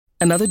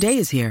Another day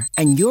is here,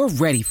 and you're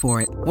ready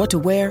for it. What to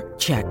wear?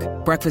 Check.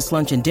 Breakfast,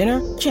 lunch, and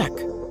dinner? Check.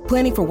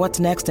 Planning for what's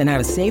next and how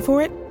to save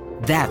for it?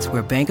 That's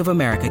where Bank of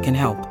America can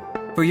help.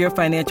 For your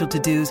financial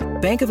to-dos,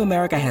 Bank of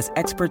America has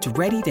experts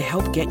ready to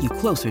help get you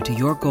closer to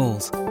your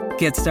goals.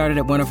 Get started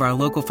at one of our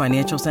local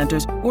financial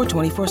centers or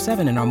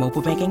 24/7 in our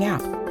mobile banking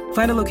app.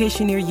 Find a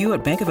location near you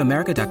at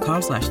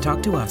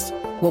bankofamerica.com/talktous.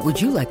 What would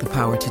you like the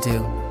power to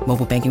do?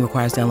 Mobile banking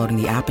requires downloading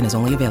the app and is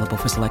only available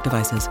for select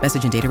devices.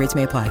 Message and data rates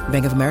may apply.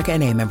 Bank of America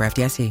N.A., member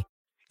FDIC.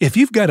 If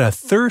you've got a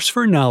thirst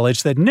for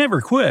knowledge that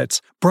never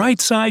quits,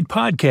 Brightside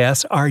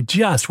Podcasts are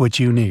just what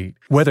you need.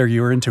 Whether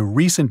you're into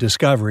recent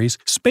discoveries,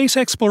 space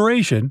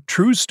exploration,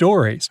 true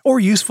stories, or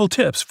useful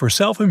tips for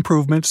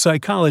self-improvement,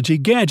 psychology,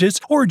 gadgets,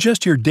 or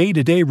just your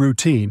day-to-day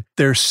routine,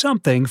 there's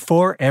something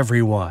for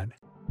everyone.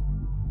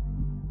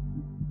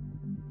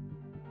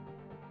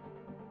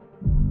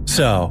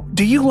 So,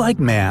 do you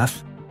like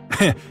math?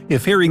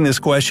 If hearing this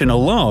question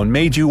alone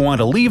made you want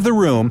to leave the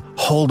room,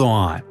 hold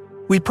on.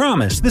 We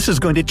promise this is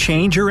going to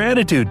change your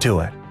attitude to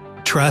it.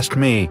 Trust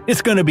me,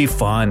 it's going to be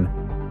fun.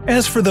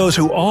 As for those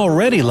who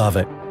already love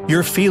it,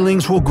 your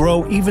feelings will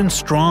grow even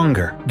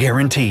stronger,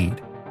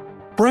 guaranteed.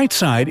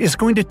 Brightside is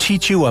going to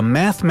teach you a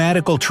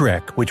mathematical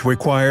trick which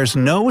requires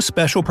no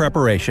special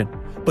preparation,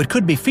 but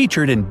could be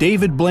featured in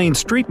David Blaine's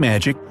Street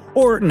Magic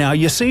or Now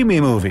You See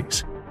Me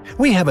movies.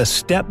 We have a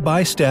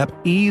step-by-step,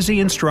 easy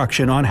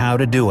instruction on how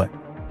to do it.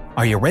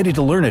 Are you ready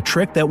to learn a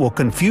trick that will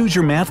confuse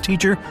your math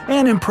teacher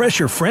and impress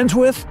your friends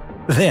with?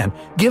 Then,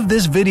 give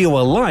this video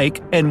a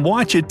like and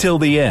watch it till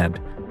the end.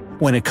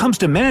 When it comes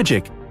to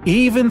magic,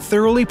 even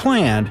thoroughly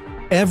planned,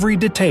 every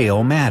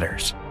detail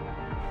matters.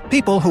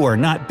 People who are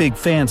not big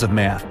fans of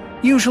math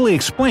usually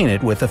explain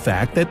it with the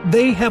fact that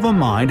they have a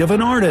mind of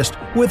an artist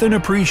with an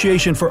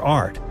appreciation for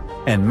art,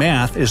 and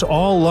math is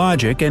all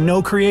logic and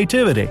no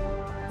creativity.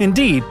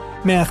 Indeed,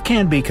 math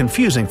can be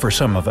confusing for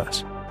some of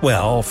us.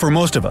 Well, for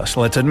most of us,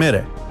 let's admit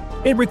it.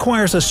 It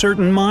requires a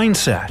certain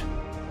mindset.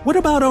 What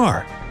about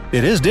art?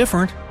 It is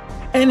different.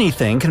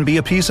 Anything can be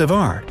a piece of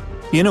art.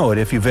 You know it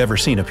if you've ever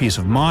seen a piece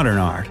of modern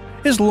art,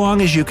 as long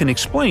as you can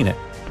explain it,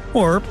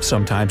 or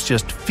sometimes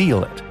just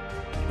feel it.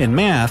 In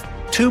math,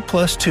 2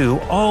 plus 2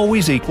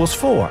 always equals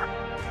 4.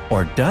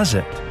 Or does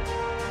it?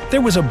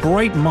 There was a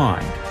bright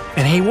mind,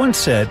 and he once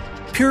said,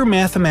 "Pure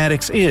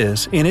mathematics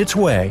is, in its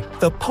way,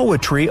 the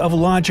poetry of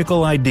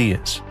logical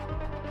ideas."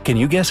 Can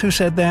you guess who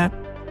said that?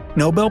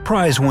 Nobel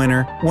Prize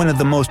winner, one of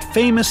the most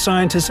famous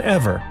scientists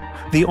ever,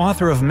 the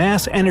author of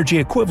Mass Energy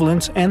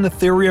Equivalence and the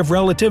Theory of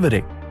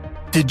Relativity.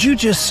 Did you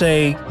just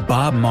say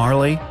Bob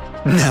Marley?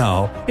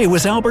 No, it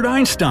was Albert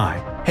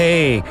Einstein.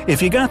 Hey,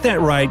 if you got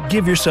that right,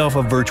 give yourself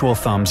a virtual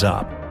thumbs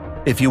up.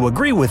 If you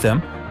agree with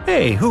him,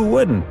 hey, who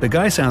wouldn't? The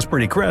guy sounds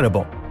pretty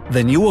credible.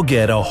 Then you will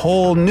get a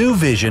whole new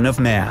vision of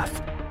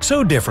math.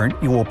 So different,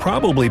 you will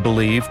probably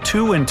believe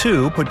 2 and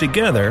 2 put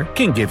together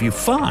can give you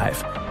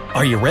 5.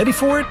 Are you ready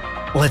for it?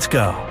 Let's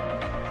go.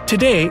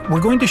 Today, we're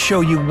going to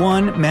show you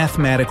one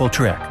mathematical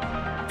trick.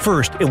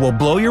 First, it will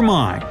blow your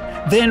mind.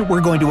 Then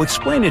we're going to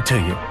explain it to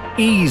you.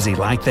 Easy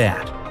like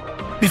that.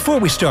 Before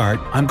we start,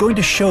 I'm going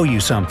to show you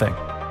something.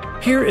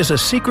 Here is a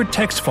secret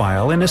text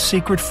file in a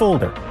secret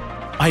folder.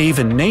 I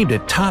even named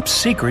it Top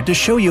Secret to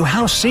show you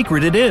how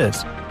secret it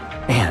is.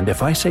 And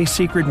if I say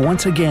secret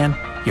once again,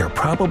 you're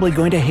probably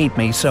going to hate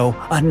me, so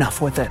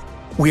enough with it.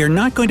 We are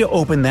not going to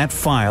open that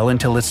file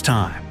until it's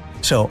time,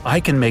 so I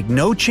can make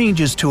no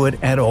changes to it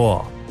at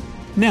all.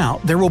 Now,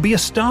 there will be a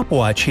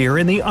stopwatch here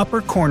in the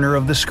upper corner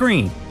of the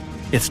screen.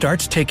 It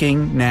starts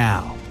ticking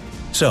now.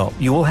 So,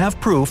 you will have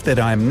proof that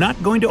I'm not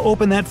going to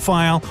open that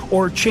file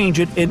or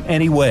change it in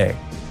any way.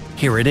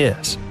 Here it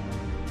is.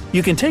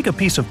 You can take a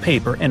piece of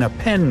paper and a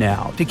pen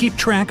now to keep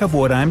track of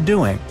what I'm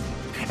doing.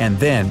 And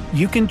then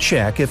you can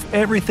check if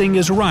everything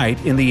is right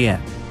in the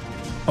end.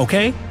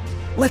 Okay?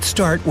 Let's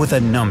start with a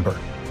number.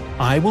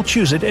 I will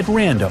choose it at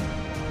random.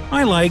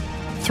 I like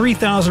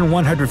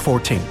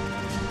 3,114.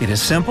 It is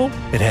simple,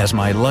 it has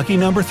my lucky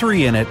number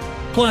 3 in it,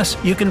 plus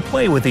you can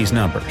play with these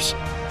numbers.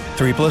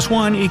 3 plus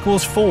 1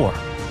 equals 4.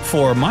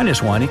 4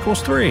 minus 1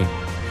 equals 3.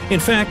 In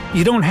fact,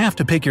 you don't have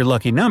to pick your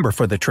lucky number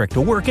for the trick to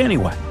work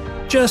anyway.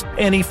 Just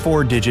any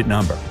 4-digit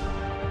number.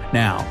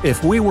 Now,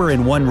 if we were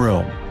in one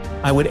room,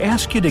 I would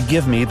ask you to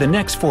give me the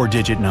next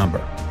 4-digit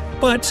number.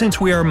 But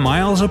since we are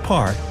miles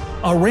apart,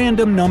 a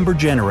random number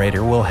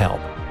generator will help.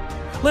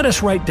 Let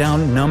us write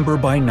down number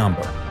by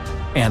number.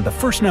 And the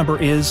first number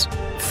is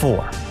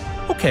 4.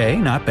 Okay,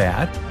 not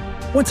bad.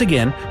 Once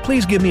again,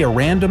 please give me a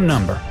random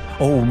number.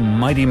 Oh,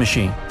 Mighty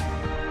Machine.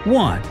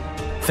 1.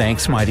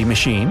 Thanks, Mighty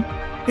Machine.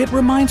 It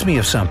reminds me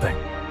of something.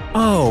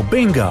 Oh,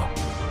 bingo.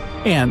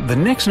 And the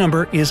next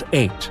number is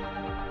 8.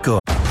 Good.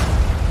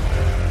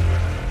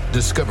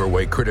 Discover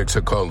why critics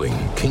are calling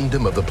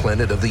Kingdom of the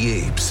Planet of the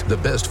Apes the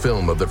best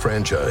film of the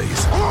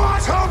franchise.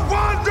 What a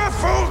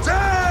wonderful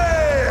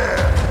day!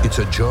 It's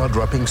a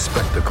jaw-dropping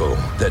spectacle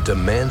that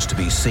demands to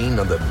be seen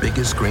on the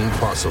biggest screen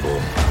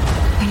possible.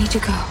 We need to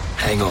go.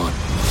 Hang on.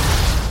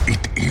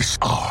 It is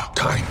our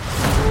time.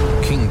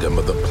 Kingdom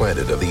of the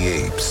Planet of the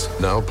Apes.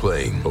 Now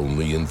playing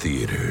only in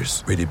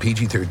theaters. Rated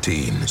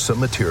PG-13. Some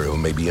material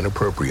may be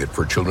inappropriate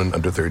for children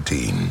under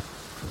 13.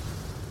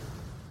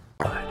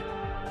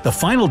 The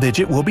final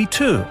digit will be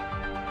 2.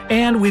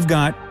 And we've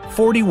got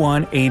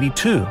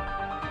 4182.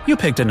 You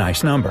picked a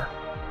nice number.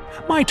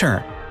 My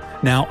turn.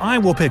 Now I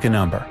will pick a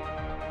number.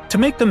 To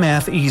make the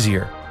math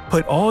easier,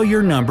 put all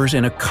your numbers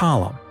in a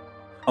column.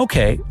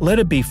 Okay, let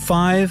it be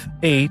 5,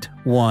 8,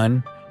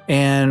 1,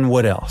 and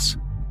what else?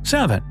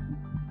 7.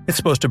 It's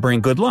supposed to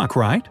bring good luck,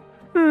 right?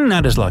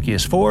 Not as lucky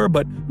as 4,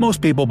 but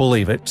most people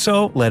believe it,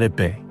 so let it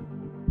be.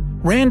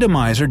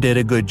 Randomizer did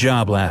a good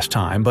job last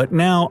time, but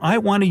now I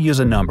want to use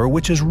a number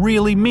which is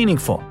really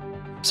meaningful.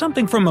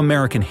 Something from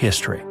American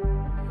history.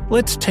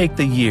 Let's take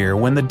the year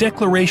when the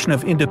Declaration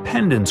of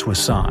Independence was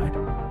signed.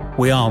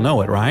 We all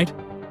know it, right?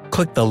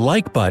 Click the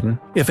like button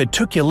if it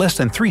took you less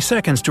than 3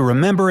 seconds to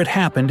remember it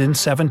happened in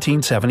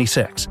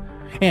 1776.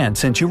 And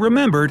since you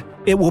remembered,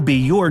 it will be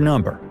your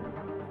number.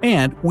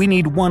 And we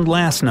need one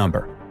last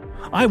number.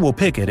 I will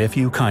pick it if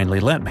you kindly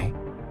let me.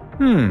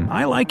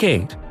 I like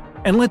 8.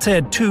 And let's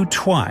add 2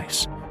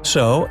 twice.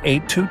 So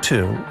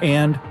 822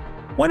 and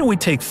why don't we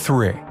take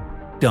 3?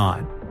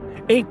 Done.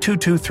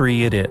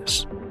 8223 it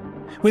is.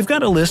 We've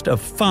got a list of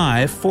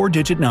 5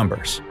 4-digit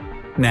numbers.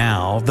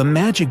 Now the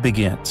magic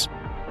begins.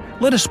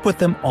 Let us put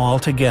them all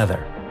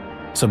together.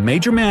 Some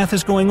major math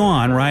is going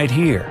on right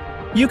here.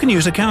 You can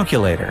use a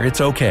calculator,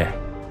 it's okay.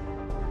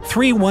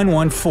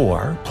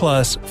 3114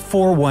 plus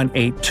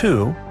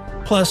 4182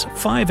 plus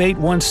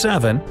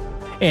 5817,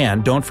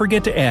 and don't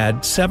forget to add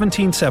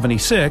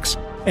 1776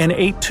 and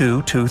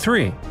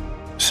 8223.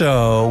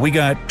 So we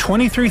got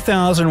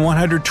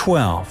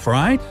 23,112,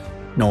 right?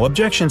 No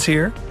objections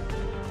here.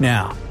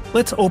 Now,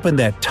 let's open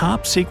that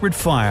top secret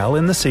file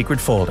in the secret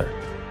folder.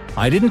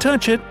 I didn't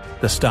touch it.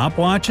 The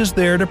stopwatch is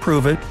there to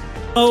prove it.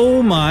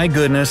 Oh my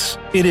goodness,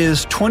 it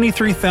is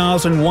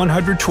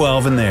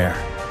 23,112 in there.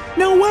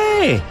 No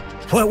way!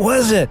 What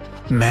was it?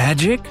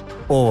 Magic?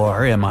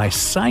 Or am I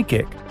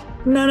psychic?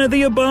 None of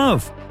the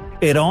above.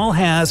 It all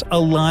has a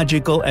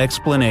logical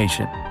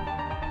explanation.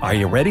 Are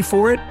you ready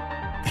for it?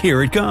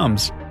 Here it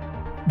comes.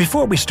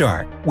 Before we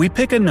start, we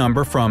pick a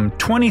number from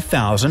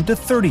 20,000 to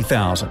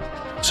 30,000.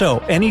 So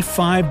any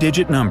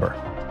 5-digit number.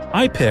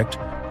 I picked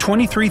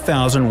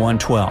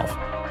 23,112.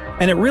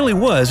 And it really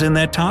was in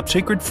that top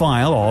secret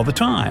file all the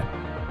time.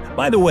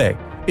 By the way,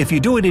 if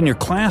you do it in your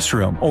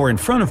classroom or in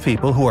front of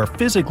people who are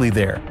physically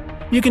there,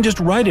 you can just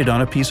write it on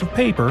a piece of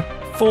paper,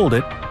 fold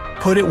it,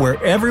 put it where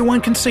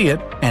everyone can see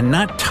it, and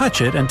not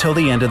touch it until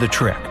the end of the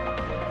trick.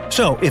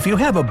 So if you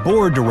have a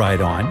board to write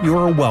on, you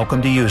are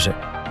welcome to use it.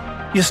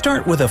 You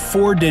start with a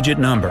 4-digit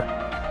number.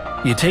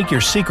 You take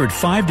your secret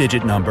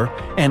 5-digit number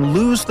and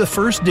lose the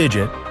first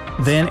digit,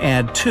 then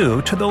add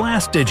 2 to the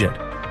last digit.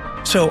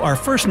 So our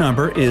first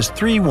number is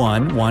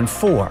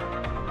 3114.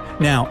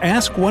 Now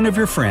ask one of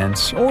your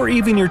friends or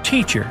even your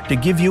teacher to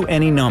give you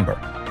any number.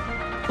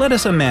 Let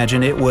us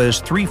imagine it was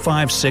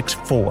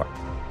 3564.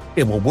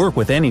 It will work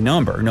with any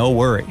number, no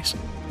worries.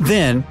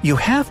 Then you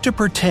have to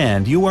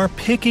pretend you are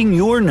picking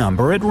your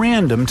number at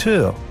random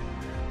too.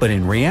 But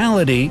in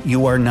reality,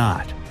 you are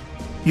not.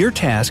 Your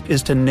task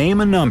is to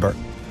name a number,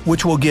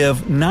 which will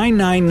give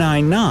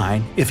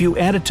 9999 if you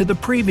add it to the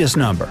previous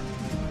number.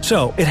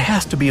 So it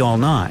has to be all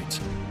 9s.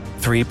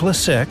 3 plus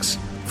 6,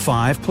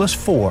 5 plus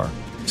 4,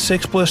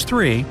 6 plus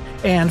 3,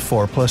 and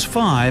 4 plus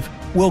 5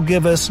 will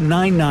give us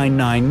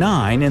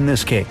 9999 in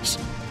this case.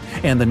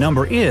 And the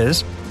number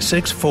is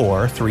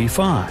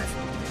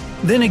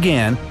 6435. Then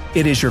again,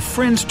 it is your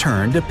friend's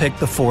turn to pick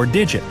the 4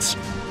 digits.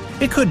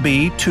 It could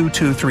be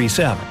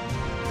 2237.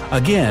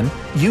 Again,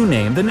 you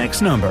name the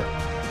next number.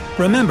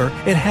 Remember,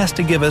 it has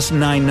to give us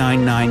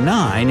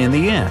 9999 in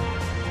the end.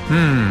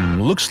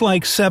 Looks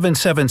like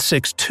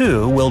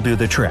 7762 will do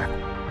the trick.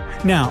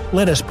 Now,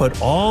 let us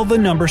put all the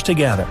numbers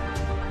together.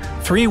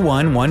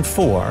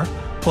 3114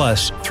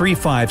 plus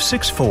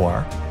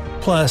 3564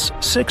 plus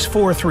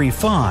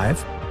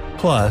 6435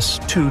 plus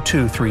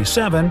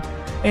 2237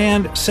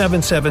 and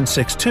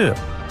 7762.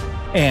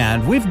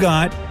 And we've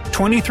got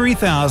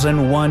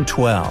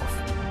 23,112.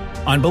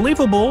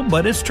 Unbelievable,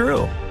 but it's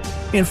true.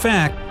 In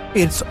fact,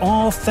 it's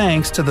all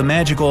thanks to the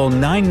magical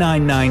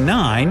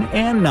 9999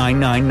 and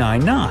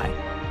 9999.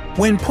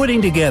 When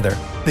putting together,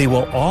 they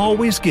will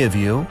always give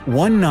you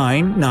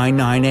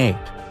 19998.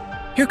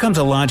 Here comes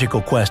a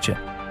logical question.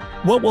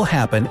 What will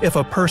happen if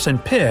a person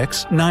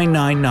picks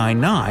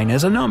 9999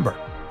 as a number?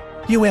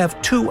 You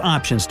have 2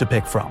 options to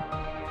pick from.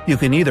 You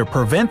can either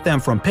prevent them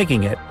from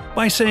picking it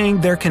by saying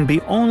there can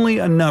be only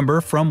a number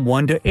from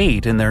 1 to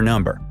 8 in their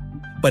number.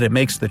 But it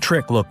makes the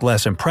trick look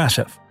less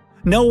impressive.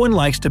 No one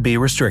likes to be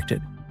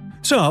restricted.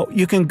 So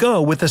you can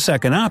go with the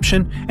second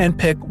option and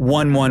pick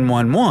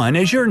 1111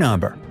 as your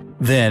number.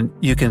 Then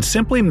you can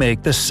simply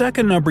make the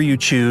second number you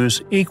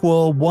choose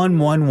equal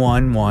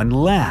 1111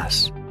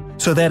 less,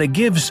 so that it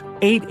gives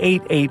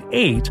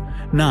 8888,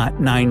 not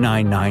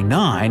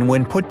 9999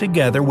 when put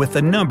together with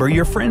the number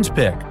your friends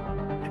pick.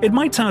 It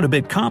might sound a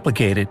bit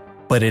complicated,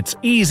 but it's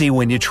easy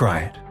when you try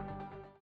it.